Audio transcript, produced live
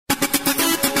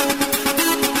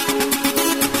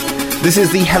This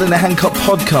is the Helena Hancock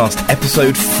Podcast,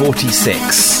 episode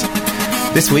 46.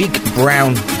 This week,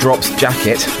 Brown drops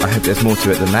jacket. I hope there's more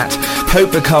to it than that.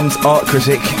 Pope becomes art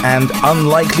critic, and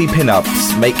unlikely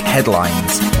pin-ups make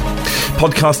headlines.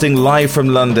 Podcasting live from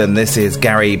London, this is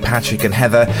Gary, Patrick and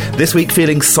Heather. This week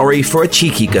feeling sorry for a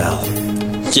cheeky girl.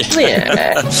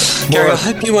 Yeah. Gary, I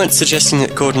hope you weren't suggesting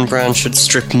that Gordon Brown should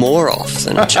strip more off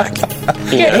than a jacket.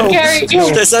 Gary,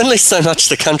 there's only so much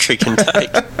the country can take.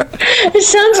 It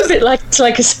sounds a bit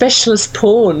like a specialist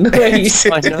porn. Where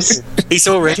I know. He's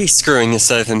already screwing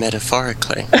us over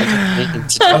metaphorically.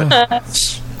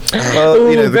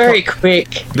 Well, very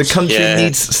quick. The country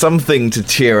needs something to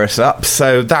cheer us up,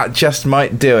 so that just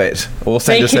might do it. Or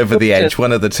send us over the edge,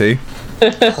 one of the two.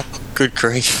 Good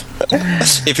grief.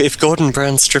 If Gordon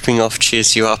Brown stripping off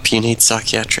cheers you up, you need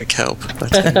psychiatric help.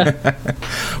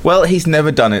 Well, he's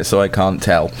never done it, so I can't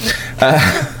tell.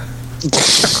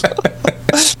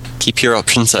 Keep your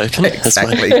options open,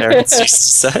 exactly. as my parents used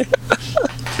to say.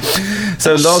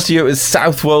 So last year it was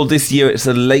Southwold, this year it's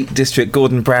the Lake District.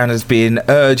 Gordon Brown has been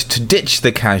urged to ditch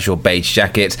the casual beige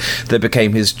jacket that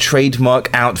became his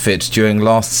trademark outfit during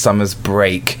last summer's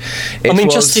break.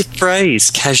 Just the phrase,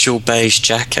 casual beige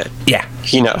jacket. Yeah.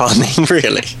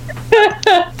 Really.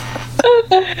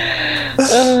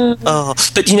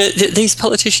 But these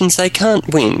politicians, they can't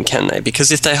win, can they?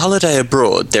 Because if they holiday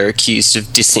abroad, they're accused of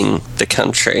dissing the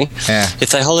country. Yeah. If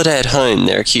they holiday at home,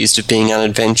 they're accused of being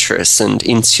unadventurous and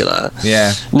insular.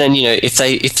 Yeah. And then if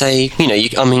they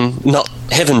not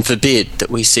heaven forbid that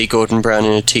we see Gordon Brown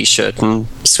in a t-shirt and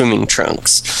swimming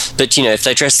trunks, but if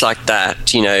they dress like that,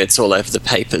 it's all over the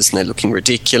papers and they're looking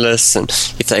ridiculous. And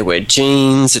if they wear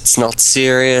jeans, it's not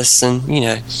serious. And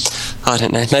I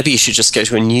don't know, maybe you should just go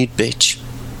to a nude beach.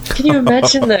 Can you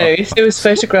imagine though if there was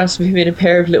photographs of him in a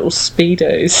pair of little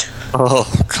Speedos? Oh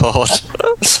God,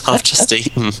 I've just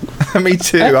eaten. Me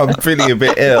too, I'm feeling a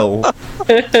bit ill.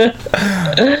 There's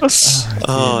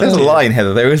a line,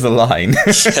 Heather, there is a line.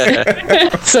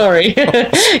 Sorry.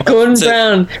 Gordon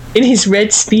Brown in his red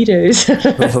Speedos.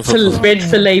 Red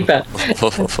for Labour.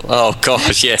 Oh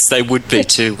God, yes, they would be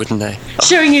too, wouldn't they?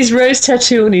 Showing his rose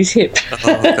tattoo on his hip.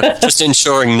 Oh, God. Just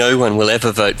ensuring no one will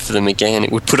ever vote for them again.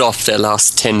 It would put off their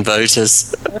last 10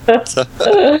 voters.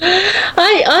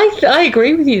 I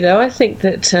agree with you though. I think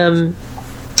that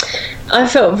I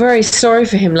felt very sorry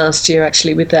for him last year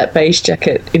actually with that beige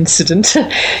jacket incident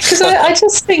because I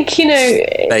just think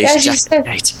beige as you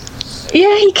said,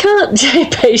 he can't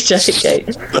beige jacket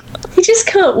gate. He just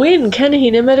can't win, can he?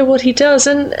 No matter what he does,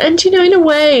 and in a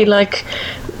way, like,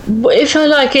 if I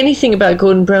like anything about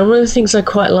Gordon Brown, one of the things I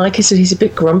quite like is that he's a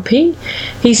bit grumpy.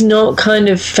 He's not kind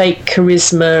of fake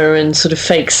charisma and sort of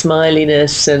fake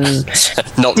smiliness and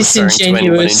not disingenuous. Referring to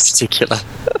anyone in particular.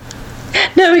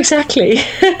 No, exactly.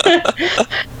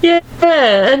 Yeah,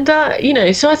 and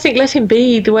so I think let him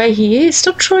be the way he is.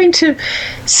 Stop trying to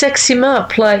sex him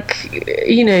up like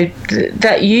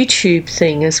that YouTube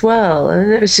thing as well.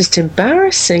 And it was just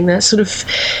embarrassing. That sort of,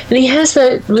 and he has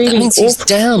that really. That means he's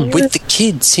down with the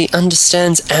kids. He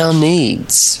understands our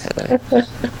needs.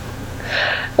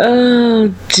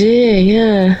 Oh dear,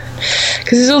 yeah.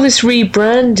 Because there's all this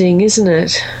rebranding, isn't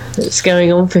it? That's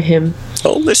going on for him.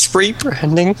 All this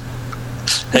rebranding.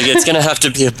 It's going to have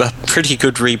to be a pretty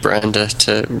good rebrander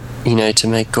to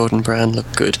make Gordon Brown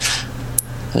look good.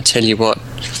 I tell you what,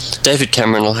 David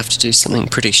Cameron will have to do something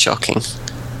pretty shocking.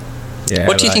 Yeah.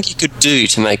 What do you think he could do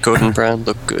to make Gordon Brown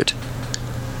look good?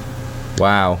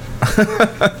 Wow.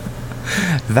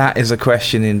 That is a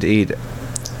question indeed.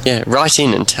 Yeah, write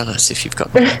in and tell us if you've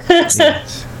got one.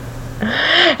 Yes.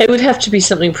 It would have to be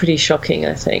something pretty shocking,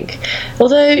 I think.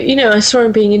 Although, I saw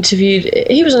him being interviewed.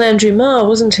 He was on Andrew Marr,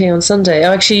 wasn't he, on Sunday?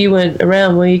 Oh, actually, you weren't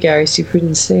around, were you, Gary? So you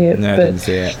couldn't see it. No, I didn't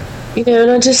see it. And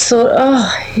I just thought,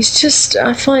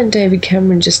 I find David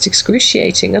Cameron just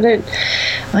excruciating. I don't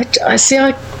think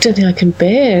I can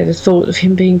bear the thought of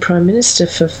him being Prime Minister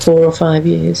for 4 or 5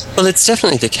 years. Well, it's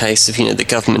definitely the case of, the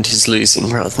government is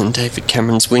losing rather than David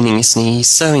Cameron's winning, isn't he? He's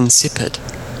so insipid.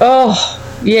 Oh,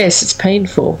 yes, it's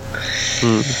painful.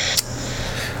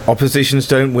 Oppositions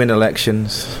don't win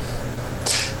elections.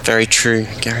 Very true,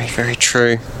 Gary, very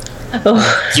true.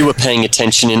 Oh. You were paying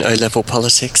attention in O-level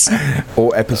politics.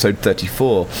 Or episode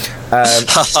 34.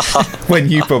 When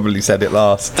you probably said it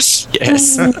last.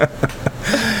 Yes.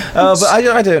 But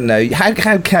I don't know.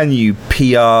 How can you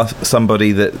PR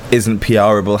somebody that isn't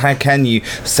PRable? How can you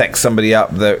sex somebody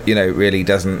up that, really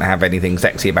doesn't have anything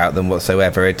sexy about them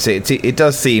whatsoever? It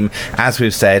does seem, as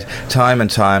we've said, time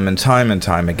and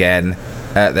time again,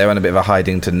 they're on a bit of a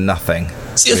hiding to nothing.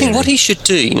 See, I think what he should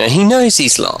do, he knows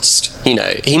he's lost.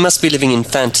 He must be living in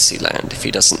fantasy land if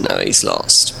he doesn't know he's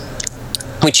lost.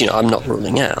 which, I'm not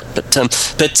ruling out. But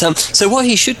so what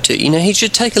he should do, he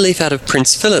should take a leaf out of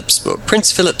Prince Philip's book.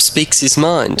 Prince Philip speaks his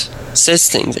mind, says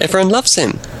things. Everyone loves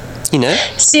him.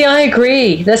 See, I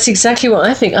agree. That's exactly what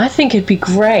I think. I think it'd be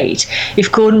great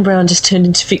if Gordon Brown just turned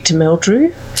into Victor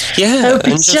Meldrew. Yeah. That would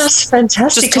be just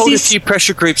fantastic. Just told a few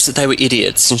pressure groups that they were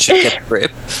idiots and should get a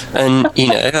grip. And,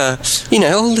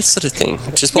 all this sort of thing.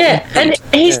 Which is what and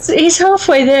he's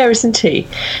halfway there, isn't he?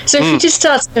 So if he just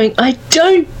starts going, I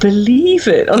don't believe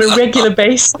it, on a regular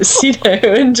basis,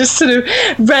 and just sort of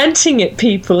ranting at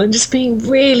people and just being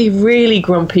really, really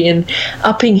grumpy and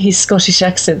upping his Scottish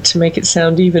accent to make it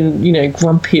sound even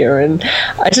grumpier, and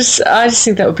I just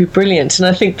think that would be brilliant, and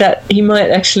I think that he might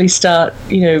actually start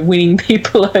winning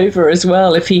people over as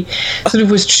well if he sort of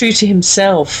was true to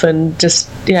himself and just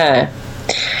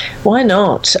why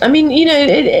not? I mean,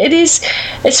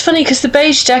 it's funny because the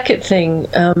beige jacket thing,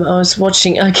 I was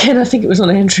watching again, I think it was on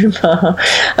Andrew Marr,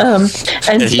 and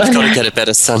you've got to get a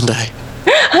better Sunday.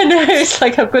 I know, it's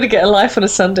like I've got to get a life on a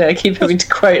Sunday. I keep having to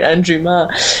quote Andrew Marr.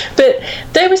 But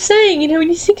they were saying, when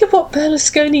you think of what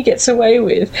Berlusconi gets away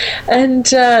with, and,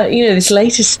 this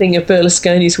latest thing of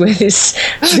Berlusconi's where this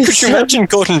could you imagine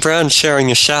Gordon Brown sharing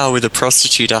a shower with a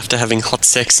prostitute after having hot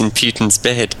sex in Putin's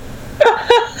bed?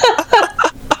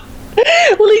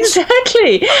 Well,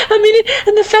 exactly. I mean,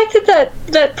 and the fact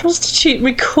that prostitute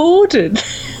recorded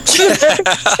sex,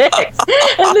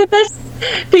 and then that's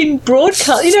been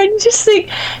broadcast, you just think...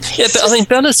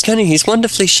 Berlusconi, he's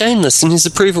wonderfully shameless and his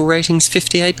approval rating's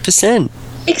 58%.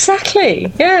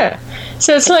 Exactly, yeah.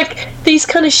 So it's like these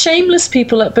kind of shameless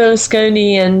people like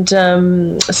Berlusconi and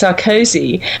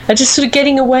Sarkozy are just sort of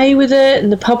getting away with it,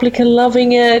 and the public are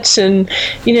loving it, and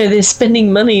they're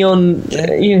spending money on.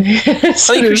 Could you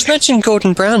imagine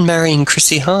Gordon Brown marrying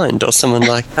Chrissy Hind or someone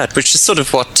like that, which is sort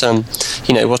of what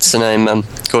what's the name?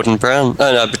 Gordon Brown.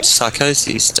 Oh no, but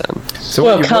Sarkozy's done. So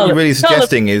what you're really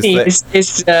suggesting is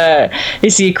the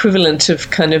equivalent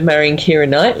of kind of marrying Keira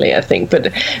Knightley, I think.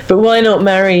 But why not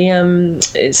marry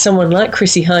someone like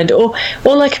Chrissy Hind or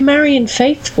like Marion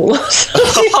Faithfull or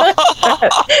something like that?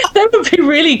 That would be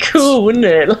really cool, wouldn't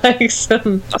it? Like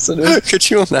some sort of... Could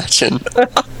you imagine?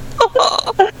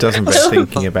 Doesn't bear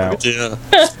thinking about. Yeah.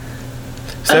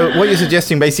 So what you're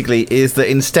suggesting basically is that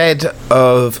instead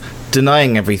of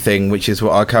denying everything, which is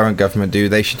what our current government do,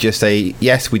 they should just say,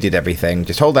 yes, we did everything.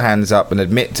 Just hold their hands up and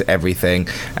admit to everything,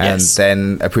 and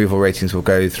then approval ratings will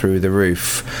go through the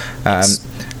roof.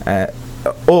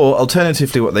 Or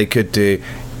alternatively, what they could do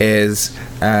is,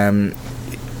 and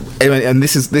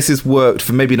this has worked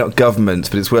for maybe not governments,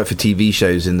 but it's worked for TV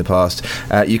shows in the past.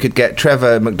 You could get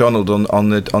Trevor McDonald on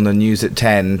the news at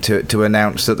 10 to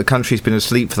announce that the country's been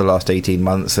asleep for the last 18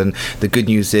 months, and the good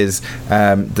news is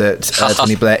that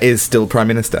Tony Blair is still Prime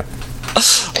Minister.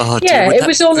 It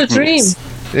was all a dream.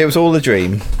 It was all a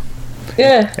dream.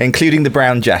 Yeah, including the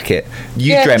brown jacket.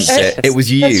 You dreamt it. It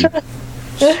was you. Right.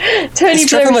 Tony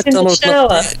Blair was in the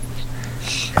shower.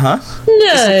 Huh?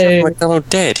 No. Is McDonald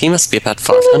dead? He must be about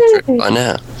 500 by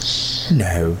now.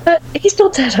 No. He's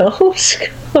not that old.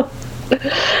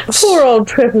 Poor old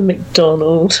Trevor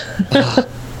McDonald.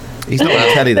 He's not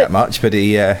on telly that much, but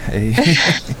he I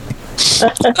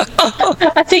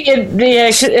think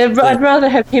I'd rather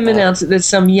have him announce it than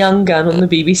some young gun on the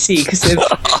BBC, because they've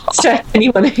sacked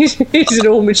anyone who's at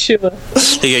all mature.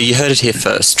 Yeah, you heard it here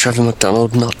first. Trevor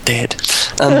McDonald not dead.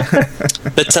 Oh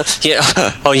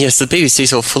yes, the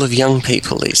BBC's all full of young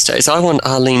people these days. I want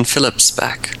Arlene Phillips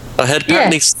back. I heard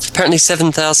apparently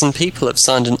 7,000 people have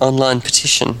signed an online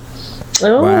petition.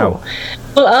 Oh. Wow.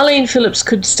 Well, Arlene Phillips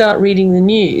could start reading the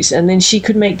news, and then she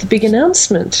could make the big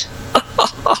announcement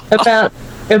about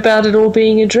it all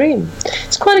being a dream.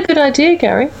 It's quite a good idea,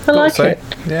 Gary. I like it.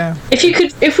 Yeah.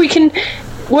 If we can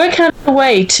work out a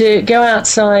way to go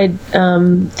outside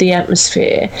the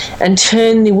atmosphere and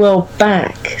turn the world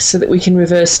back so that we can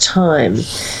reverse time,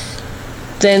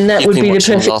 then that would be the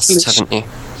perfect Lost, haven't you?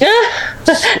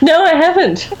 No, I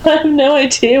haven't. I have no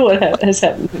idea what has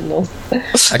happened in Lost.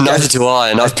 Neither do I,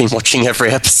 and I've been watching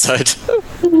every episode.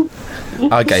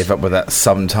 I gave up with that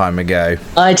some time ago.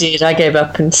 I did. I gave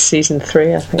up in season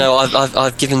 3, I think. No,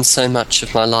 I've given so much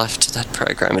of my life to that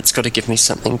program. It's got to give me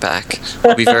something back.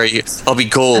 I'll be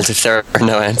galled if there are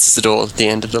no answers at all at the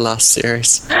end of the last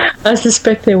series. I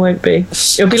suspect there won't be.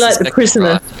 It'll be like The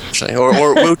Prisoner. Right, actually. Or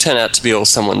it will turn out to be all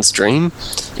someone's dream.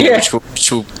 Which will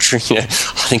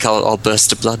I think I'll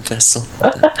burst a blood vessel.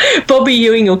 Bobby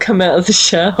Ewing will come out of the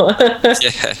shower.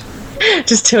 Yeah.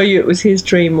 just tell you it was his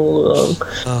dream all along.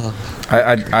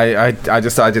 I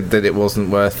decided that it wasn't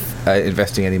worth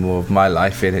investing any more of my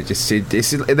life in it.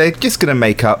 They're just going to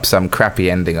make up some crappy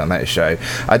ending on that show.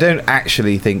 I don't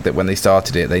actually think that when they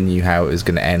started it, they knew how it was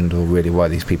going to end or really why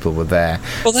these people were there.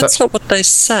 Well, that's not what they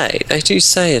say. They do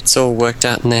say it's all worked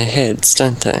out in their heads,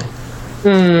 don't they?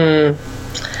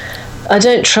 I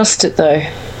don't trust it, though.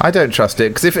 I don't trust it,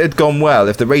 because if it had gone well,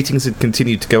 if the ratings had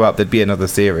continued to go up, there'd be another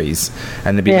series,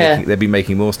 and they'd be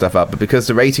making more stuff up. But because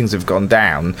the ratings have gone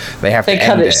down, they have to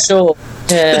cut end it short.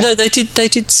 Yeah. But no, they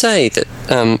did say that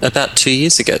about 2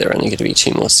 years ago there were only going to be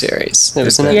 2 more series. It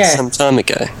was announced some time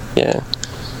ago. Yeah.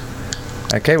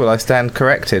 Okay, well, I stand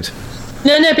corrected.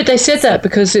 No, but they said that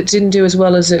because it didn't do as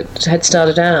well as it had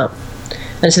started out.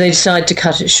 And so they decided to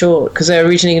cut it short because they were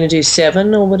originally going to do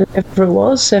 7 or whatever it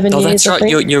was, 7 years. Oh, that's right.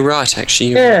 You're right.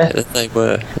 Actually, you're right, that they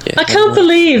were. Yeah, I can't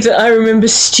believe that I remember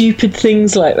stupid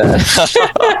things like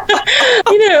that.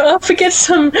 I'll forget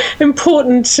some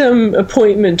important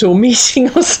appointment or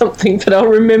meeting or something, but I'll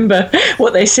remember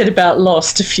what they said about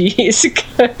Lost a few years ago.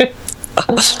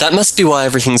 That must be why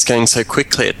everything's going so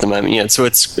quickly at the moment. So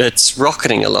it's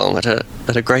rocketing along at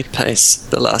a great pace.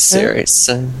 The last series.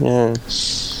 So yeah.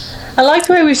 I like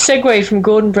the way we've segued from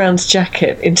Gordon Brown's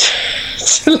jacket into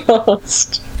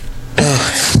Lost.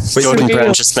 Gordon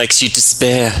Brown just makes you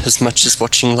despair as much as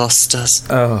watching Lost does.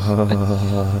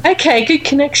 Okay, good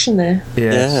connection there.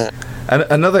 Yeah. And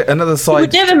another side. He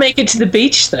would never make it to the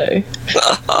beach, though.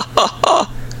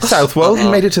 Southwold.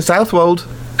 He made it to Southwold.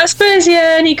 I suppose,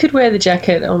 and he could wear the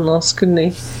jacket on Lost, couldn't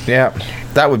he? Yeah,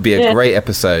 that would be a great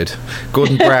episode.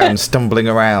 Gordon Brown stumbling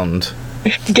around.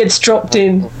 He gets dropped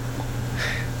in.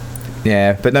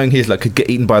 Yeah, but knowing his luck, could get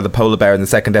eaten by the polar bear in the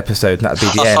second episode, and that'd be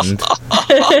the end.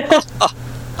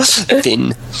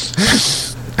 Thin.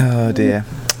 Oh dear.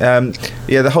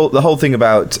 The whole thing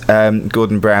about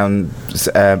Gordon Brown's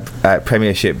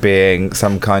premiership being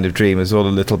some kind of dream is all a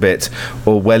little bit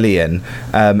Orwellian,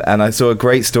 and I saw a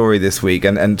great story this week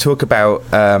and talk about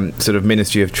sort of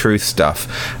Ministry of Truth stuff.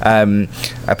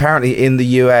 Apparently in the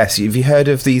US, have you heard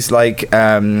of these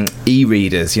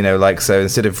e-readers? So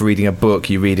instead of reading a book,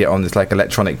 you read it on this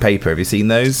electronic paper. Have you seen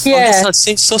those? Yeah, I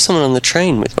saw someone on the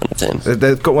train with one of them.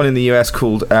 They've got one in the US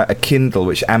called a Kindle,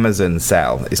 which Amazon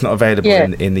sell. It's not available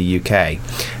in the UK,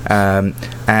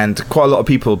 and quite a lot of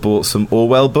people bought some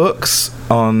Orwell books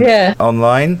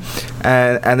online,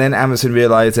 and then Amazon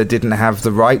realised they didn't have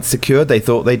the rights secured. They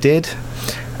thought they did,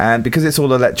 and because it's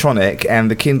all electronic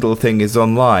and the Kindle thing is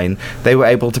online, they were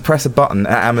able to press a button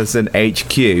at Amazon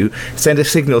HQ, send a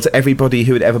signal to everybody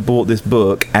who had ever bought this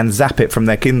book, and zap it from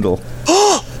their Kindle.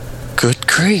 Good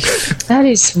grief! That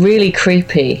is really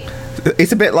creepy.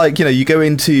 It's a bit like, you go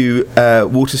into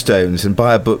Waterstones and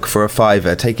buy a book for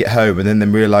 £5, take it home, and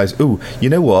then realise, you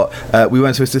know what? We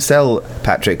weren't supposed to sell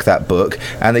Patrick that book,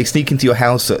 and they sneak into your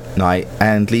house at night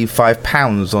and leave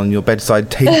 £5 on your bedside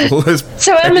table.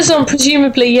 So Amazon,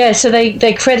 presumably, so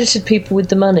they credited people with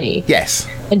the money. Yes.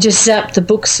 And just zapped the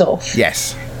books off.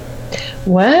 Yes.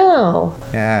 Wow.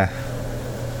 Yeah.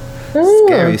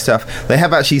 Scary stuff. They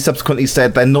have actually subsequently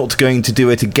said they're not going to do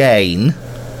it again.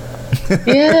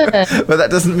 Yeah. But that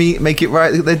doesn't make it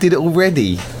right. They did it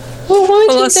already. Well, why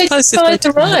didn't they just buy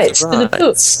the rights for the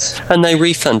books? And they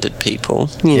refunded people,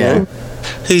 you know.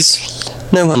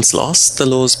 No one's lost. The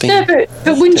law's been... No, but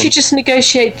wouldn't you just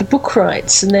negotiate the book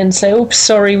rights and then say, oops,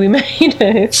 sorry, we made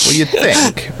it? Well, you'd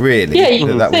think, really,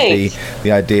 that would be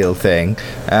the ideal thing.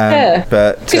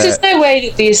 But because there's no way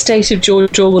that the estate of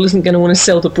George Orwell isn't going to want to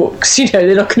sell the books.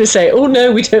 They're not going to say, oh,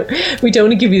 no, we don't want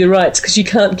to give you the rights because you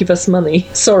can't give us money.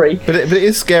 Sorry. But it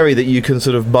is scary that you can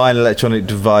sort of buy an electronic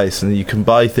device and you can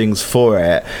buy things for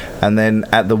it, and then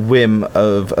at the whim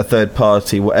of a third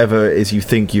party, whatever it is you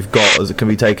think you've got as it can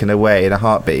be taken away in a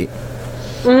heartbeat.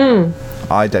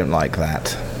 I don't like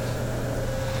that.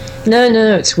 No,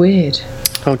 it's weird.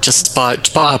 Oh, just buy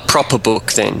a proper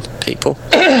book then, people.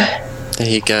 There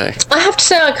you go. I have to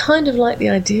say I kind of like the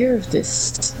idea of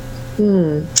this.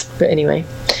 But anyway,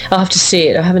 I'll have to see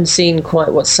it. I haven't seen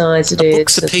quite what size it is. A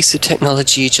book's a piece of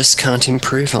technology you just can't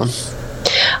improve on.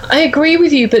 I agree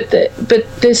with you, but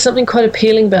there's something quite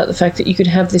appealing about the fact that you could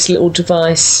have this little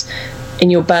device in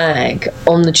your bag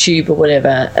on the tube or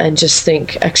whatever and just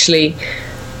think, actually,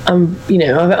 I'm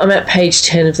at page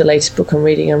 10 of the latest book I'm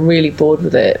reading. I'm really bored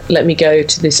with it. Let me go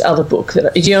to this other book. Do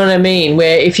you know what I mean?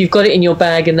 Where if you've got it in your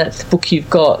bag and that's the book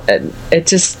you've got, and it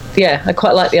just, I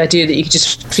quite like the idea that you could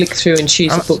just flick through and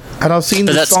choose a book. And I've seen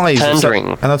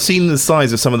the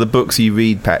size of some of the books you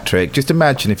read, Patrick. Just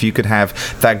imagine if you could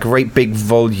have that great big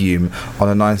volume on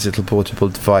a nice little portable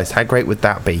device. How great would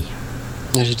that be?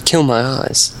 It'd kill my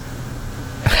eyes.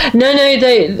 No,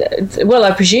 well,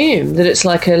 I presume that it's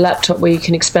like a laptop where you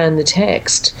can expand the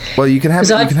text. Well, you can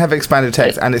have expanded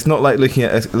text, and it's not like looking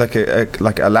at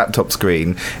a laptop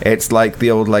screen. It's like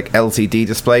the old like LCD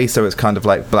display, so it's kind of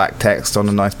like black text on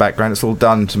a nice background. It's all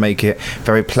done to make it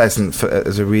very pleasant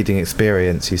as a reading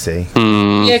experience, you see.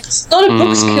 Yeah, because a lot of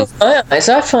books kill my eyes.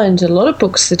 I find a lot of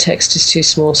books the text is too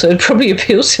small, so it'd probably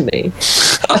appeal to me.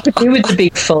 I could do with the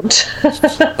big font.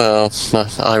 Well,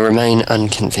 I remain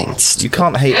unconvinced. You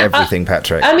can't hate everything,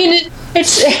 Patrick. I mean,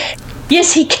 it's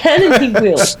yes, he can and he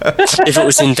will. If it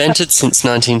was invented since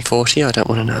 1940, I don't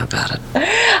want to know about it.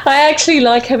 I actually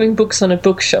like having books on a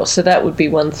bookshelf, so that would be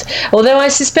one. Although I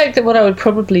suspect that what I would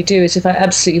probably do is, if I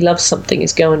absolutely love something,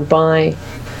 is go and buy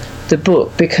the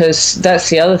book, because that's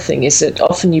the other thing, is that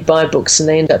often you buy books and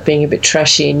they end up being a bit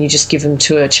trashy and you just give them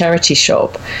to a charity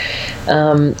shop,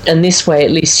 and this way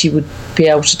at least you would be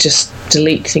able to just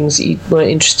delete things that you weren't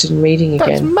interested in reading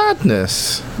again. That's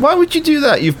madness. Why would you do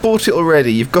that? You've bought it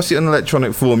already, you've got it in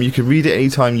electronic form, you can read it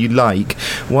anytime you like.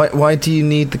 Why do you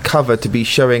need the cover to be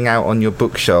showing out on your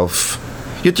bookshelf?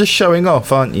 You're just showing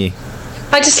off, aren't you?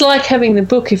 I just like having the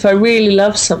book. If I really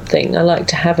love something, I like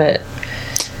to have it.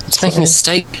 It's making a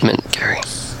statement, Gary.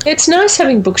 It's nice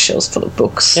having bookshelves full of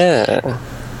books. Yeah.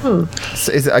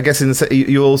 So I guess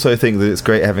you also think that it's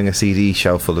great having a CD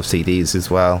shelf full of CDs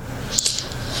as well.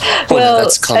 Well,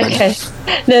 that's common. Okay.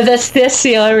 No, that's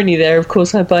the irony there. Of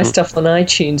course, I buy stuff on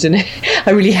iTunes, and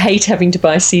I really hate having to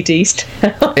buy CDs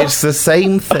now. It's the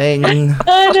same thing.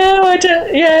 I know. I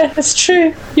don't. Yeah, that's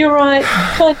true. You're right.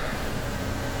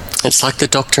 It's like the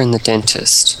doctor and the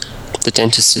dentist. The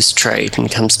dentist is trade and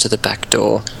comes to the back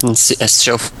door, and a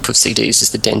shelf of CDs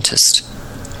is the dentist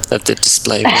of the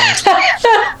display world.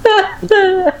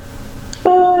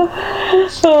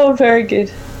 Oh, very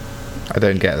good. I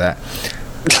don't get that.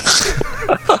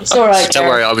 It's all right. Don't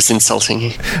worry, I was insulting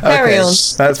you. Carry on.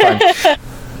 That's fine.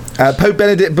 Pope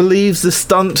Benedict believes the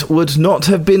stunt would not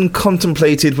have been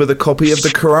contemplated with a copy of the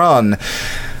Quran.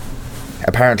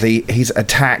 Apparently, he's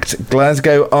attacked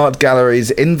Glasgow Art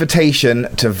Gallery's invitation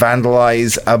to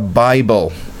vandalise a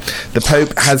Bible. The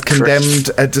Pope has condemned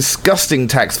a disgusting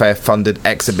taxpayer-funded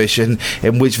exhibition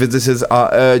in which visitors are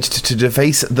urged to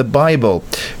deface the Bible.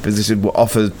 Visitors were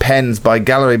offered pens by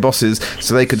gallery bosses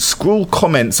so they could scrawl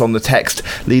comments on the text,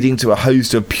 leading to a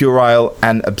host of puerile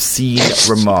and obscene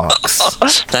remarks.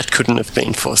 That couldn't have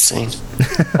been foreseen.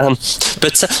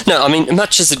 No, I mean,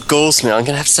 much as it galls me, I'm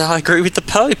going to have to say I agree with the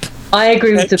Pope. I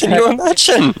agree with the Pope. Can you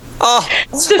imagine? Oh,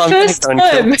 I'm going to go and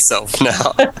kill myself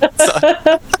now.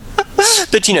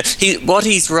 But, you know, what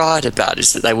he's right about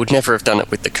is that they would never have done it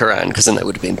with the Quran, because then they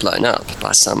would have been blown up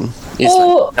by some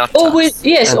Islam or with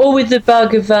the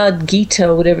Bhagavad Gita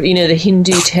or whatever, you know, the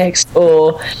Hindu text.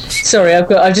 Or sorry,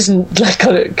 I've just like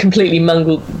got it completely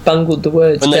bungled the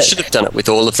words. And they should have done it with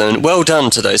all of them. Well done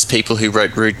to those people who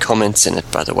wrote rude comments in it,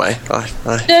 by the way.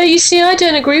 No, you see, I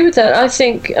don't agree with that. I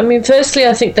think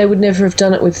they would never have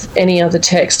done it with any other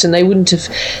text, and they wouldn't have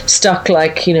stuck,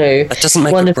 like, you know,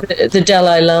 one of the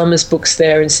Dalai Lama's books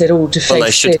there and said, "Oh, deface." Well,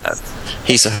 they should have.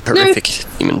 He's a horrific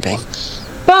human being.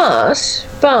 But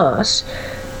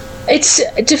it's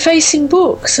defacing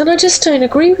books, and I just don't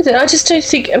agree with it. I just don't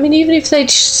think. I mean, even if they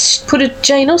put a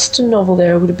Jane Austen novel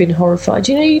there, I would have been horrified.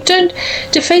 You know,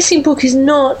 defacing book is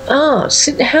not art.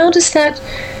 How does that?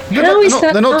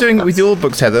 They're not doing it with your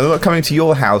books, Heather. They're not coming to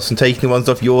your house and taking the ones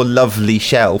off your lovely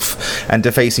shelf and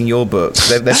defacing your books.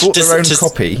 They bought their own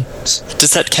copy.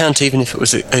 Does that count even if it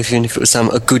was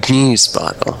a good news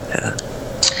Bible? Yeah.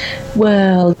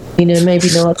 Well, you know, maybe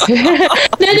not. Back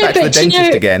to the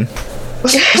dentist again.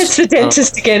 It's the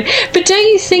dentist again. But don't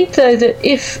you think, though, that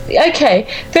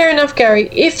fair enough, Gary,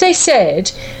 if they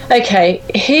said, okay,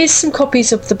 here's some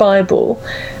copies of the Bible,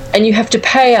 and you have to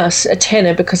pay us a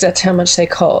tenner because that's how much they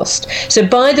cost. So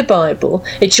buy the Bible,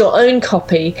 it's your own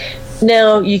copy,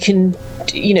 now you can,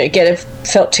 you know, get a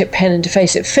felt tip pen and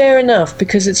deface it. Fair enough,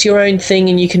 because it's your own thing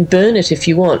and you can burn it if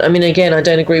you want. I mean, again, I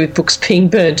don't agree with books being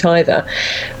burnt either,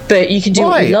 but you can do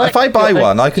what you like. If I buy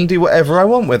one, I can do whatever I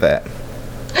want with it.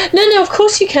 No, of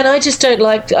course you can. I just don't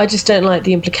like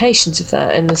the implications of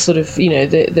that, and the sort of, you know,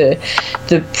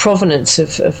 the provenance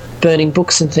of burning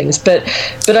books and things. But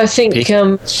I think,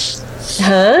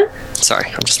 Sorry,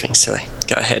 I'm just being silly.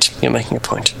 Go ahead. You're making a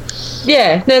point.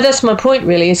 Yeah, no, that's my point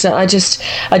really. Is that I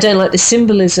don't like the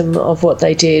symbolism of what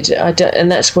they did. And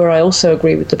that's where I also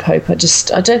agree with the Pope. I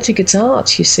don't think it's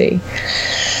art. You see.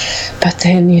 But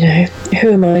then, you know,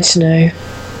 who am I to know?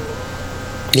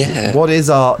 Yeah. What is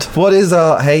art? What is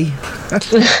art, hey?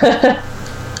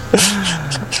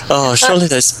 Oh, surely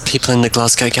those people in the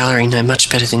Glasgow gallery know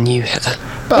much better than you, Heather.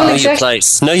 Well, Know exactly. your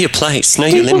place. Know your place. Know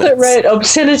your People limits. that wrote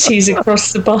obscenities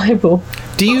across the Bible.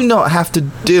 Do you not have to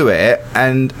do it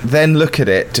and then look at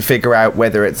it to figure out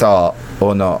whether it's art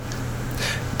or not?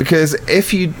 Because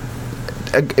if you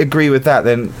agree with that,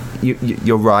 then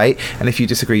you're right, and if you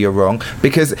disagree, you're wrong.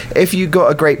 Because if you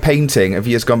got a great painting of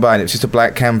years gone by and it's just a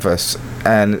black canvas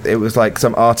and it was like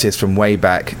some artist from way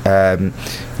back,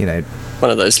 one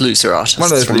of those loser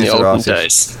artists from the olden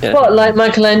days. Yeah. What, like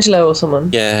Michelangelo or someone?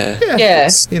 Yeah. Yeah.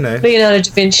 Leonardo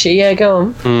da Vinci. Yeah, go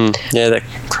on. Yeah, that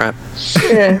crap.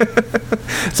 Yeah.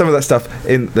 Some of that stuff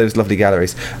in those lovely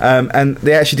galleries, and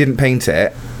they actually didn't paint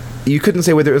it. You couldn't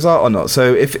say whether it was art or not.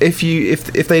 So if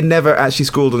they never actually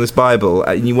scrawled on this Bible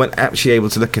and you weren't actually able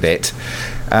to look at it,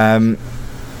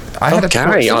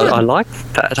 Gary, I like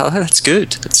that. Oh, that's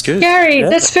good. That's good. Gary,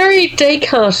 that's very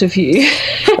Descartes of you.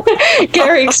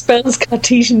 Gary expounds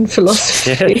Cartesian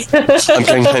philosophy. Yeah. I'm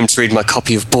going home to read my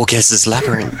copy of Borges's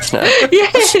Labyrinth now.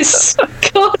 Yes,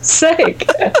 God's sake.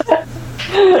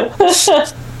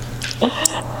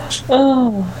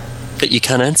 But you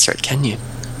can't answer it, can you?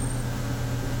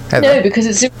 Heather? No, because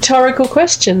it's a rhetorical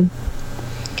question.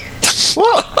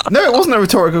 What? No, it wasn't a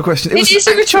rhetorical question. It was is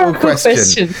an a actual rhetorical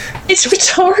question. It's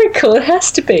rhetorical. It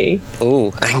has to be.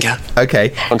 Oh, anger.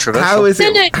 Okay. Controversial. How is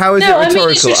it? How is it rhetorical? I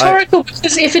mean, it's rhetorical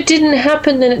because if it didn't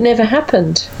happen, then it never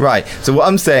happened. Right. So what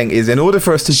I'm saying is, in order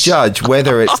for us to judge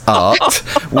whether it's art,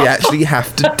 we actually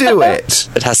have to do it.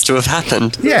 It has to have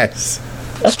happened. Yes.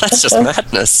 That's just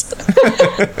madness.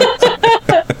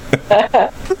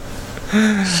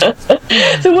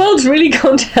 The world's really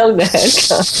gone down now.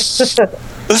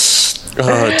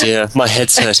 Oh dear, my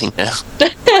head's hurting now.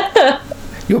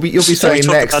 You'll be Can we saying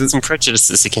talk next. about some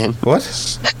prejudices again?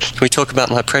 What? Can we talk about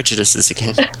my prejudices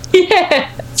again? Yeah.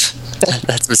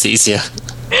 That was easier.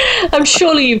 I'm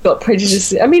surely you've got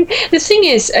prejudices. I mean, the thing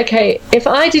is, okay, if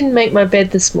I didn't make my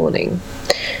bed this morning,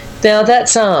 now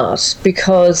that's art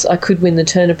because I could win the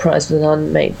Turner Prize with an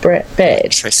unmade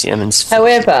bed. Tracy Emin's.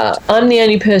 However, I'm the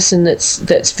only person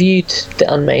that's viewed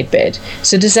the unmade bed.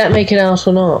 So does that make it art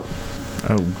or not?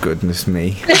 Oh goodness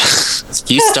me!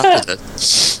 You started it.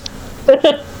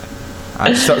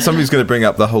 Somebody's going to bring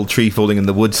up the whole tree falling in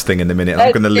the woods thing in a minute. And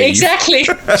I'm going to leave. Exactly.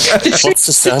 What's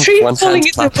the sound? The tree One falling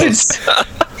hand in the woods.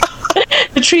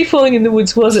 The tree falling in the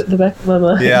woods was at the back of my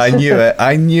mind. Yeah,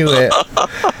 I knew it.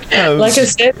 Like I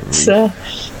said,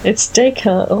 it's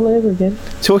Descartes all over again.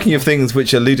 Talking of things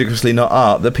which are ludicrously not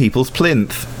art, the People's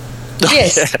Plinth.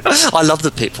 Yes. I love the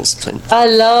People's Plinth. I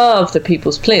love the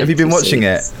People's Plinth. Have you been watching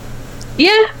it?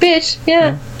 Yeah, bit,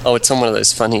 yeah. Oh, it's on one of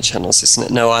those funny channels, isn't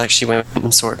it? No, I actually went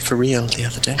and saw it for real the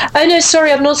other day. Oh, no,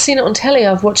 sorry, I've not seen it on telly.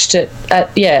 I've watched it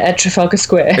at Trafalgar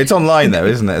Square. It's online though,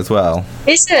 isn't it, as well?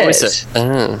 Is it? Oh, is it?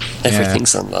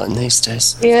 Everything's online these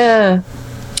days. Yeah.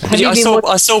 I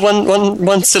saw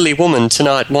one silly woman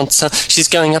tonight. She's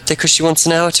going up there because she wants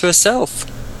an hour to herself.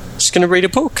 She's going to read a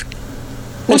book.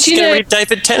 Well, she's going to read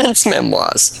David Tennant's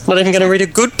memoirs. Not even going to read a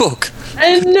good book.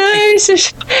 Oh no! So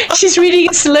she's reading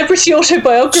a celebrity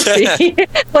autobiography.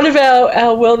 One of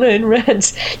our well-known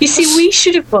rants. You see, we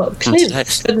should have got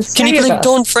Plinth. Can you believe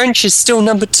Dawn French is still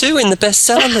number 2 in the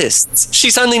bestseller lists?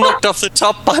 She's only knocked off the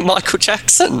top by Michael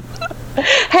Jackson.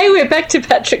 Hey, we're back to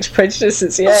Patrick's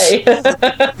prejudices, yay.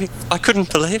 I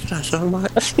couldn't believe it. I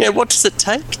thought, what does it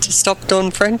take to stop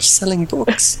Dawn French selling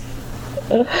books?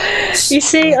 You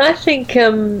see, I think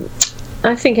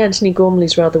Anthony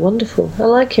Gormley's rather wonderful. I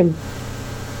like him.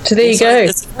 So there you go.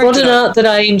 What an art that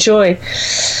I enjoy.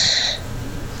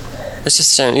 It's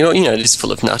just, it is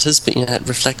full of nutters, but it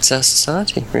reflects our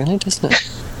society, really, doesn't it?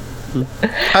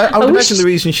 I would imagine the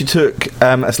reason she took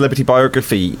a celebrity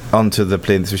biography onto the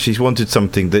Plinth was she wanted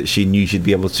something that she knew she'd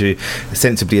be able to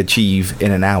sensibly achieve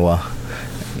in an hour.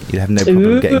 You'd have no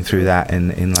problem getting through that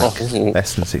in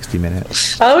less than 60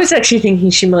 minutes. I was actually thinking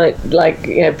she might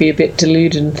be a bit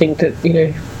deluded and think that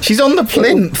she's on the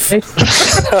Plinth.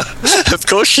 Of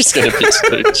course she's going to be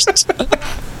deluded.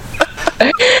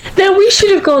 Now we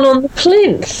should have gone on the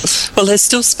Plinth. Well, there's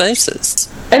still spaces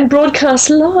and broadcast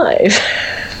live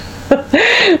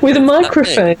with a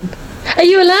microphone. Are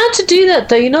you allowed to do that,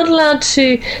 though? You're not allowed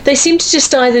to... They seem to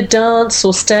just either dance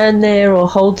or stand there or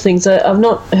hold things. I've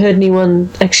not heard anyone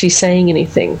actually saying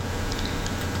anything.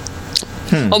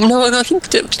 Oh, no, I think...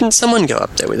 Didn't someone go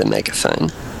up there with a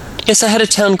megaphone? Yes, I had a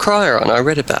town crier on. I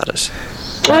read about it.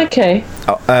 Okay.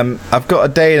 I've got a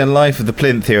day in the life of the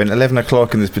Plinth here, and 11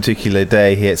 o'clock on this particular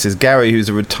day here. It says, Gary, who's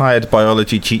a retired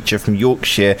biology teacher from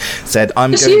Yorkshire, said,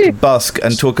 I'm going to busk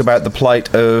and talk about the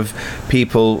plight of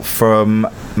people from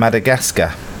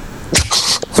Madagascar.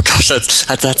 Oh, gosh,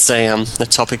 that's a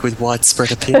topic with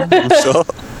widespread appeal, I'm sure.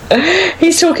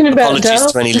 He's talking about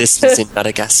Apologies to any listeners in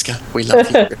Madagascar. We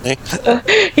love you, really.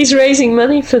 He's raising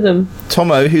money for them.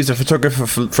 Tomo, who's a photographer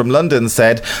from London,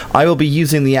 said, I will be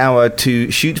using the hour to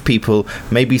shoot people.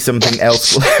 Maybe something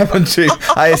else will happen to.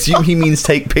 I assume he means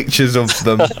take pictures of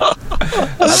them.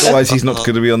 Otherwise, he's not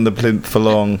going to be on the plinth for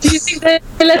long. Do you think they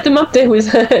let them up there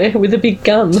with a big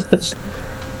gun?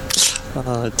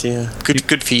 Oh dear.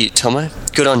 Good for you, Tomo.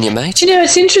 Good on you, mate. Do you know,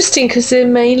 it's interesting because they're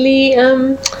mainly...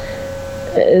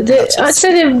 I'd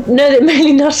say they're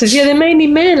mainly nutters. Yeah, they're mainly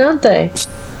men, aren't they?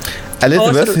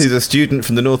 Elizabeth, who's a student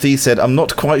from the northeast, said, I'm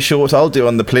not quite sure what I'll do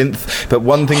on the plinth, but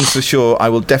one thing's for sure, I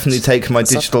will definitely take my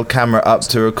digital camera up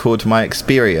to record my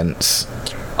experience.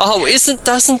 Oh,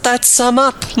 doesn't that sum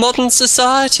up modern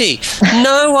society?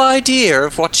 No idea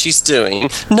of what she's doing.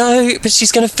 No, but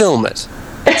she's going to film it.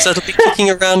 So it'll be kicking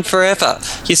around forever.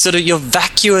 Your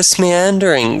vacuous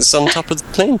meanderings on top of the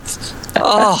plinth.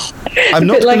 Oh, I'm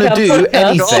not going to do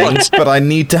anything, but I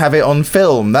need to have it on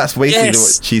film. That's basically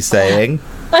what she's saying.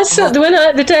 I saw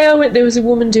the day I went, there was a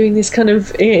woman doing this kind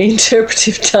of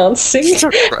interpretive dancing.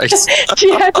 She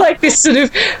had like this sort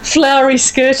of flowery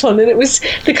skirt on, and it was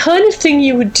the kind of thing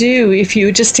you would do if you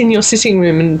were just in your sitting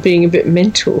room and being a bit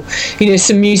mental. You know,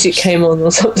 some music came on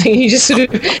or something. You just sort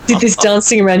of did this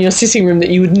dancing around your sitting room that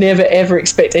you would never ever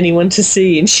expect anyone to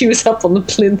see. And she was up on the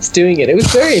plinth doing it. It was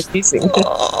very amusing.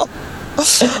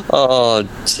 Oh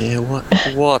dear,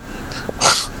 what?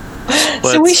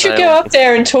 So we should go up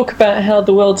there and talk about how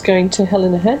the world's going to hell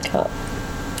in a handcart.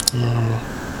 Yeah.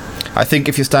 I think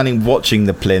if you're standing watching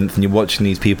the plinth and you're watching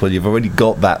these people, you've already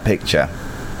got that picture.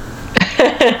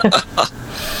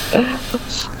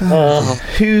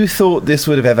 Who thought this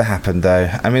would have ever happened, though?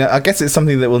 I mean, I guess it's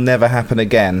something that will never happen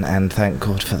again, and thank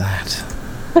God for that.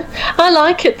 I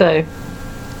like it, though.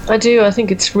 I do. I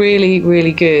think it's really,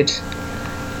 really good.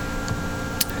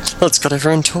 Well, it's got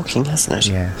everyone talking, hasn't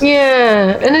it?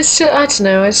 Yeah, and it's just, I don't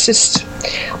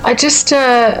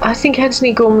know, I think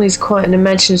Anthony Gormley's quite an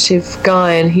imaginative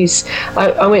guy, and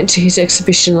I went to his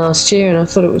exhibition last year and I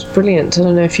thought it was brilliant. I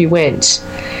don't know if you went.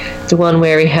 The one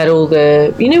where he had all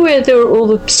where there were all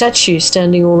the statues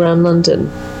standing all around London.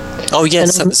 Oh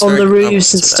yes, and on the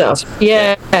roofs and stuff.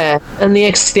 Yeah, and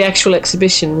the actual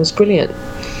exhibition was brilliant.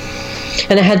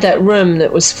 And it had that room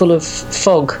that was full of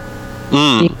fog.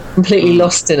 You're completely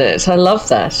lost in it. I love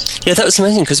that. Yeah, that was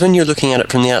amazing, because when you're looking at it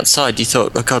from the outside, you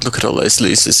thought, oh God, look at all those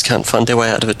losers, can't find their way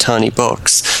out of a tiny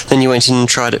box. Then you went in and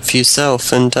tried it for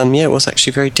yourself, and it was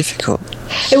actually very difficult.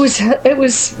 It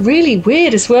was really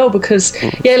weird as well, because,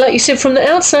 like you said, from the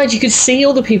outside you could see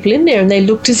all the people in there, and they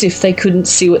looked as if they couldn't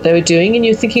see what they were doing, and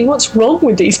you're thinking, what's wrong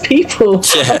with these people?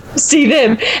 Yeah. See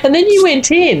them. And then you went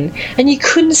in, and you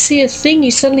couldn't see a thing.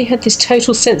 You suddenly had this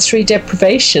total sensory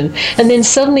deprivation, and then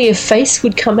suddenly a face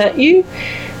would come at you,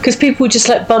 because people would just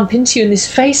like bump into you and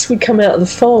this face would come out of the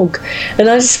fog, and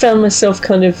I just found myself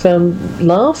kind of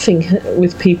laughing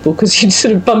with people because you'd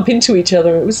sort of bump into each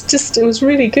other. It was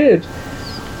really good.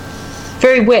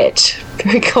 Very wet,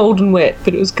 very cold and wet,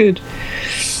 but it was good.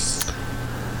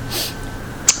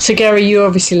 So Gary, you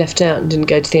obviously left out and didn't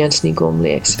go to the Anthony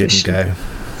Gormley exhibition. Didn't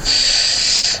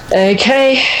go.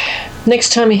 Okay,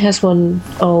 next time he has one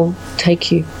I'll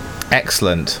take you.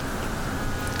 Excellent.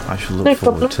 I shall look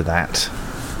forward to that.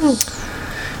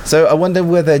 So I wonder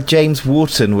whether James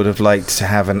Wharton would have liked to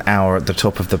have an hour at the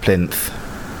top of the plinth.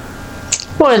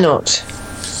 Why not?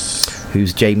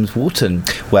 Who's James Wharton?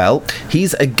 Well,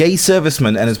 he's a gay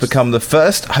serviceman and has become the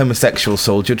first homosexual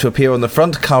soldier to appear on the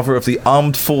front cover of the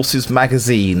Armed Forces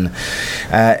magazine.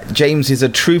 James is a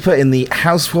trooper in the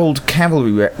Household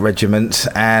Cavalry Regiment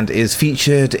and is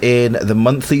featured in the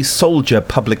monthly Soldier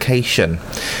publication.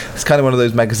 It's kind of one of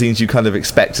those magazines you kind of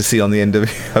expect to see on the end of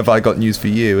Have I Got News for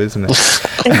You, isn't it?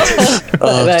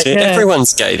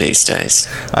 Everyone's gay these days.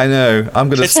 I know.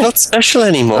 It's not special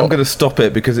anymore. I'm going to stop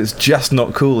it because it's just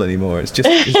not cool anymore. It's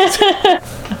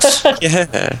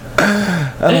yeah.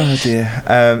 Oh dear.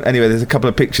 Anyway, there's a couple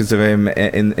of pictures of him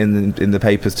in the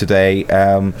papers today.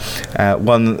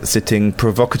 One sitting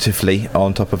provocatively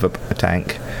on top of a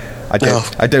tank. I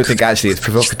don't think actually it's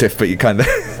provocative, but you kind of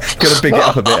got to big it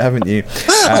up a bit, haven't you?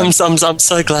 I'm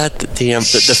so glad that the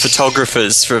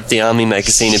photographers for the Army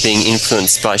magazine are being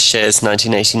influenced by Cher's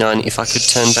 1989 If I Could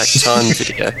Turn Back Time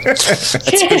video. That's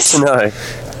good to know.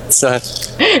 So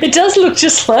it does look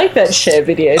just like that Cher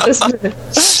video, doesn't it?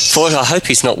 Boy, I hope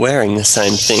he's not wearing the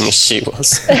same thing as she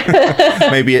was.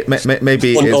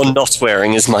 maybe or not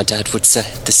wearing, as my dad would say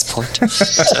at this point.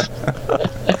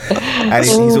 And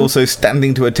he's also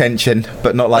standing to attention,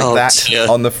 but not like that, dear.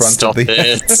 on the front Stop of the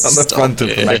it. on the front of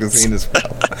the magazine as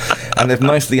well. And they've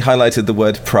nicely highlighted the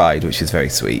word pride, which is very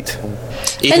sweet.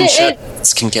 Even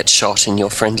shirts can get shot in your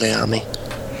friendly army.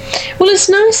 Well, it's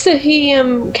nice that he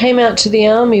came out to the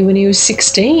army when he was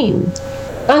 16.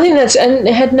 I think and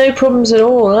had no problems at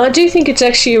all. And I do think it's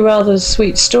actually a rather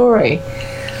sweet story.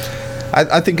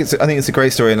 I think it's a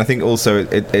great story, and I think also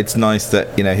it's nice that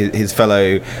his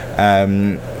fellow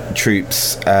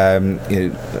troops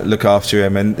look after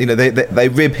him, and they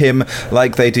rib him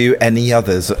like they do any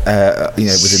others within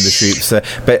the troops.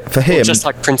 But for him, just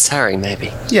like Prince Harry,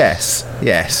 maybe. Yes,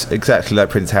 exactly like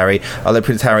Prince Harry. Although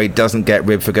Prince Harry doesn't get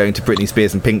ribbed for going to Britney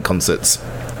Spears and Pink concerts.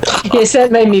 Yes,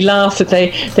 that made me laugh that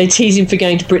they tease him for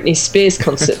going to Britney Spears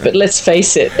concert, but let's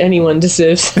face it, anyone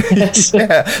deserves that.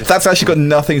 Yeah, that's actually got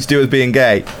nothing to do with being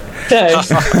gay. No.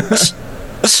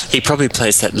 He probably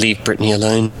plays that Leave Britney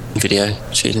Alone video,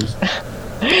 cheating.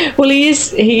 Well, he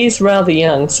is rather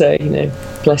young, so,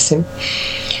 bless him.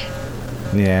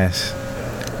 Yes.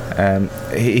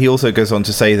 He also goes on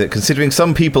to say that considering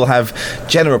some people have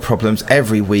general problems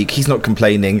every week, he's not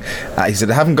complaining. He said,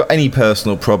 I haven't got any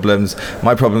personal problems.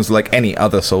 My problems are like any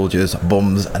other soldiers,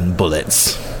 bombs and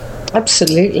bullets.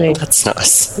 Absolutely. That's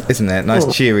nice. Isn't it?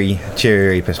 Nice,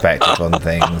 cheery perspective on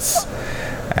things.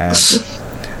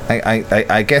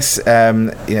 I guess,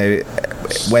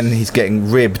 when he's getting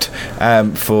ribbed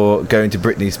for going to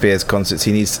Britney Spears concerts,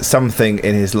 he needs something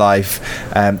in his life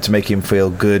to make him feel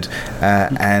good,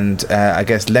 and I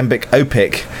guess Lembit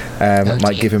Opik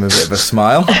might give him a bit of a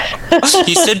smile.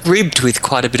 You said ribbed with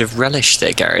quite a bit of relish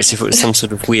there, Gary, as if it was some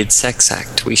sort of weird sex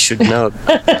act we should know.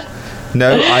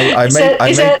 No, I've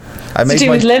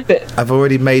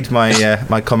already made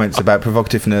my comments about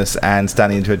provocativeness and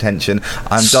standing to attention.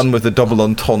 I'm done with the double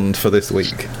entendre for this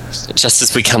week. Just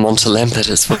as we come on to Lembit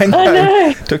as well. I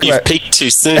know. You've peaked too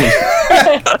soon.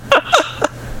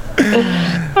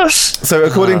 So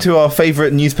according to our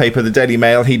favourite newspaper, the Daily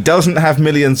Mail, he doesn't have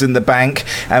millions in the bank,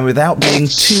 and without being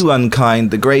too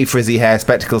unkind, the grey frizzy hair,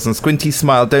 spectacles and squinty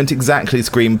smile don't exactly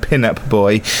scream pin-up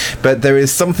boy, but there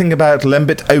is something about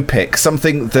Lembit Opik,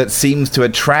 something that seems to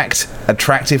attract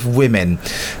attractive women,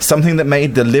 something that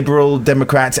made the Liberal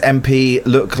Democrat MP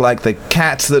look like the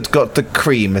cat that got the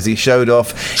cream as he showed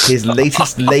off his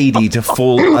latest lady to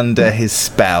fall under his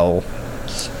spell.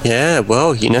 Yeah,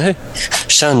 well,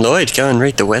 Sean Lloyd, go and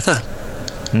read the weather.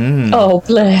 Oh,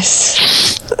 bless.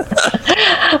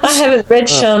 I haven't read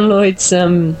Sean Lloyd's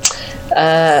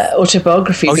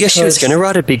autobiography. Oh, yeah, she was going to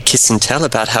write a big kiss and tell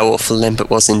about how awful Lembit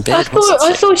was in bed.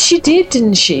 I thought she did,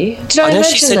 didn't she? I know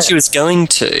she said she was going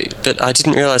to, but I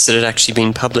didn't realise that it had actually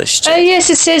been published. Yes,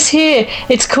 it says here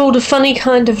it's called A Funny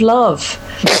Kind of Love,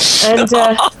 and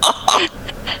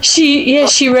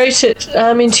she wrote it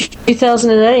in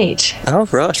 2008. Oh,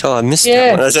 right. Oh, I missed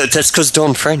that one. That's because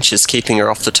Dawn French is keeping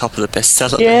her off the top of the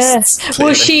bestseller lists.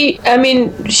 Well,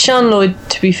 Sean Lloyd,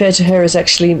 to be fair to her, has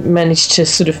actually managed to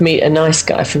sort of meet a nice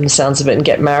guy from the sounds of it and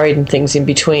get married and things in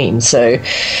between. So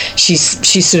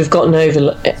she's sort of gotten over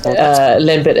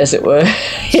Lembit, as it were.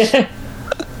 Yeah.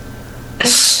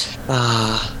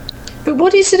 But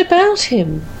what is it about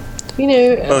him?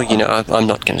 I'm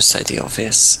not going to say the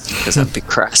obvious because that'd be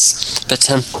crass.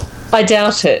 But I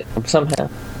doubt it somehow.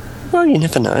 Well, you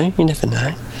never know. Yeah.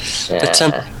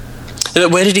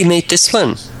 But where did he meet this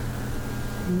one?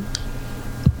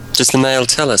 Does the Mail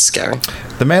tell us, Gary?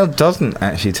 The Mail doesn't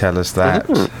actually tell us that.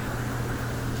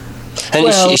 And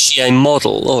is she a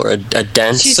model or a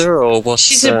dancer or what?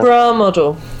 She's a bra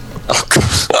model. Oh, God.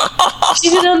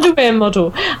 She's an underwear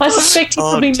model. I suspect he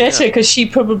probably met her because she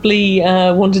probably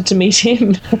wanted to meet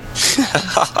him.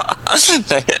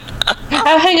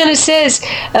 Hang on, it says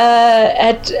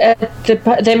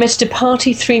they met at a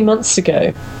party 3 months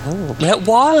ago. Oh. Now,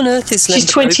 why on earth is she's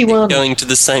 21 going to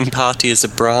the same party as a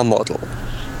bra model?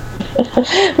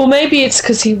 Well, maybe it's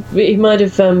because he might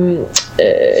have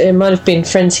been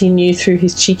friends he knew through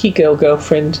his cheeky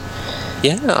girlfriend.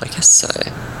 Yeah, I guess so.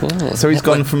 Yeah. So he's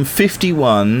gone from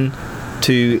 51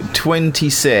 to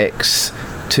 26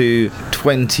 to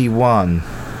 21.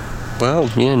 Well,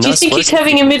 yeah, nice. Do you think he's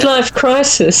having a midlife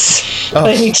crisis?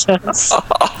 By any chance?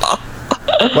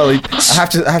 Well, I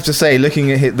have to say,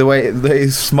 looking at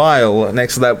his smile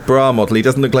next to that bra model, he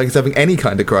doesn't look like he's having any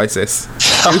kind of crisis.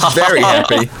 He was very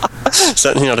happy.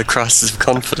 Certainly not a crisis of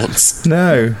confidence.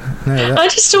 No. I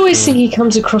just always think he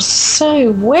comes across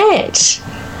so wet.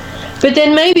 But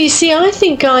then maybe, I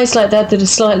think guys like that are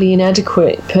slightly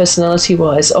inadequate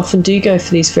personality-wise often do go for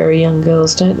these very young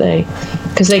girls, don't they?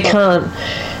 Because they can't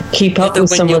keep up with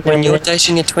someone. When you're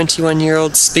dating a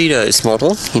 21-year-old Speedos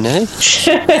model, you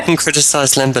can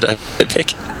criticise Lembit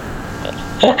Opik.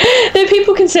 Then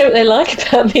people can say what they like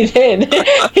about me then.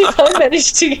 If I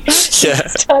manage to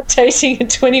start dating a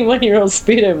 21-year-old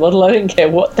speedo model, I don't care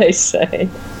what they say.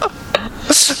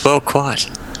 Well, quite.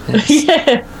 Yes.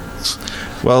 Yeah.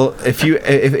 Well,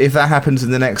 if that happens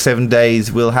in the next 7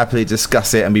 days, we'll happily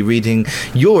discuss it and be reading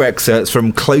your excerpts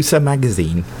from Closer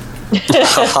magazine.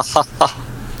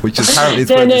 Which apparently is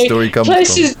where the story comes from.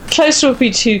 Closer would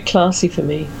be too classy for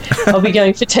me. I'll be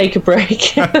going to take a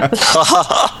break.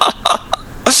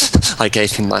 I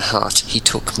gave him my heart. He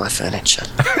took my furniture.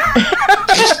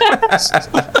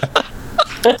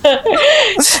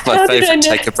 My favourite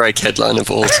take a break headline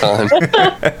of all time.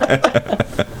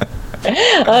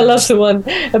 I love the one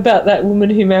about that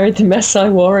woman who married the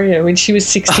Maasai warrior when she was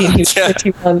 16, he was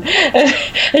 21.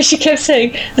 And she kept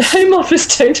saying, the Home Office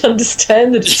don't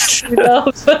understand that it's true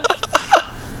love.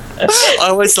 I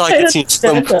always like it.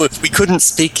 We couldn't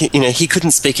speak, he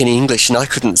couldn't speak any English and I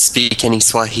couldn't speak any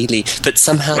Swahili, but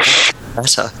somehow that didn't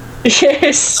matter.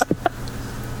 Yes.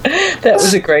 That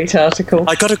was a great article.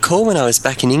 I got a call when I was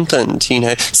back in England.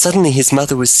 Suddenly his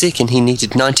mother was sick and he needed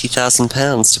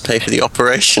 £90,000 to pay for the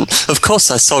operation. Of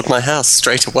course, I sold my house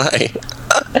straight away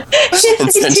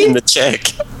and sent him the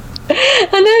cheque.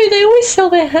 I know, they always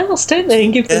sell their house, don't they,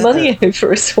 and give the money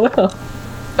over as well.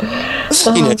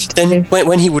 Then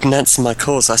when he wouldn't answer my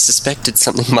calls, I suspected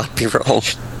something might be wrong.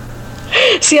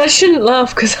 See, I shouldn't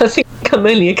laugh because I think I'm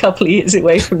only a couple of years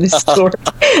away from this story.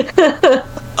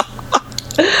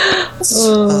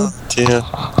 Oh dear.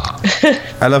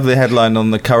 I love the headline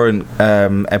on the current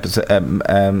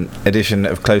edition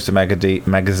of Closer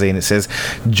magazine. It says,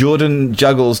 Jordan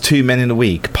juggles 2 men in a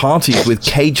week, parties with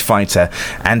cage fighter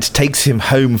and takes him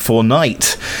home for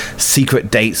night.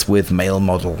 Secret dates with male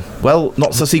model. Well,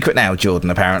 not so secret now, Jordan,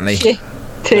 apparently.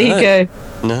 There you go.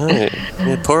 No.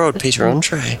 Yeah, poor old Peter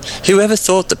Andre. Whoever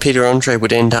thought that Peter Andre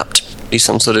would end up to be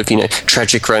some sort of,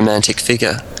 tragic romantic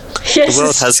figure? Yes, the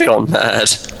world has gone mad.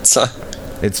 So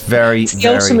it's very, it's the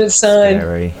very ultimate sign.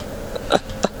 Scary.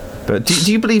 But do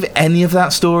you believe any of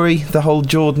that story? The whole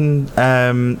Jordan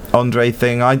Andre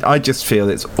thing? I just feel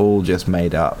it's all just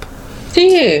made up. Do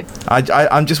you?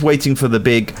 I'm just waiting for the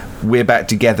big we're back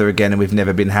together again and we've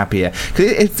never been happier.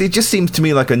 Because it just seems to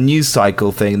me like a news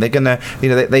cycle thing. They're going to,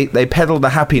 they peddle the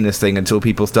happiness thing until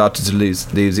people started to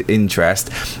lose interest.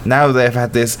 Now they've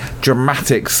had this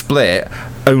dramatic split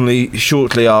only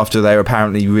shortly after they're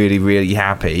apparently really, really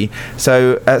happy.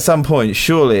 So at some point,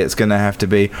 surely it's going to have to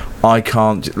be, I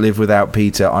can't live without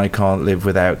Peter, I can't live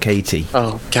without Katie.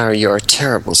 Oh, Gary, you're a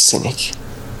terrible cynic.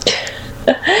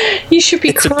 You should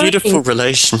be crying. It's a beautiful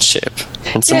relationship.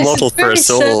 It's a model for us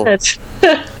all.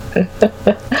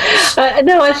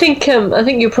 No, I think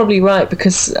you're probably right,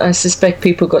 because I suspect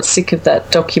people got sick of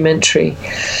that documentary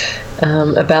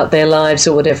about their lives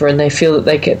or whatever, and they feel that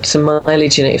they get some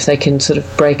mileage in it if they can sort of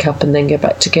break up and then get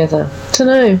back together.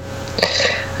 I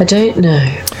don't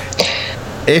know.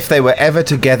 If they were ever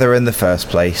together in the first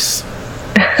place.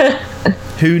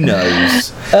 Who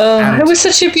knows? It was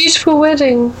such a beautiful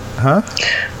wedding. Huh?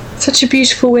 Such a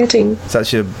beautiful wedding.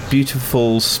 Such a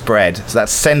beautiful spread. So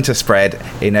that's centre spread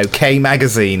in OK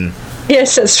Magazine.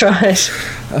 Yes, that's right.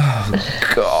 Oh,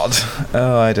 God.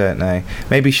 Oh, I don't know.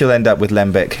 Maybe she'll end up with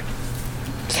Lembit.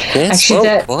 Yes,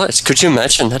 actually, what? Could you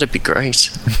imagine? That'd be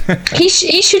great. He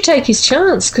should take his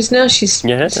chance, because now she's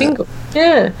single.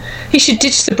 Yeah. He should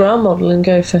ditch the bra model and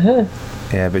go for her.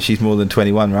 Yeah, but she's more than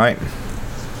 21, right?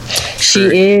 She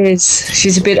is.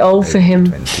 She's a bit old for him.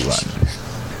 21.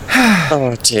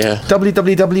 Oh dear.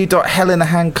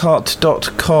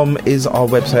 www.helenahandcart.com is our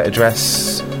website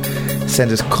address. Send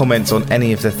us comments on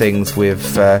any of the things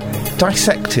we've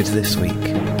dissected this week.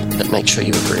 But make sure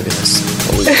you agree with us,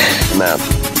 or we come out.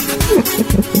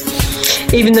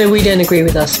 Even though we don't agree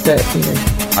with us, but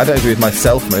I don't agree with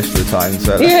myself most of the time,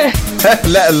 so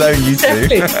let alone you two.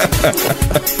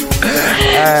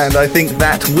 And I think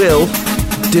that will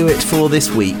do it for this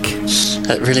week.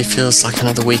 That really feels like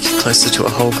another week closer to a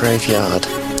whole graveyard.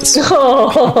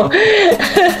 Oh.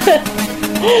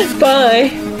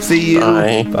 Bye. See you.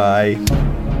 Bye. Bye.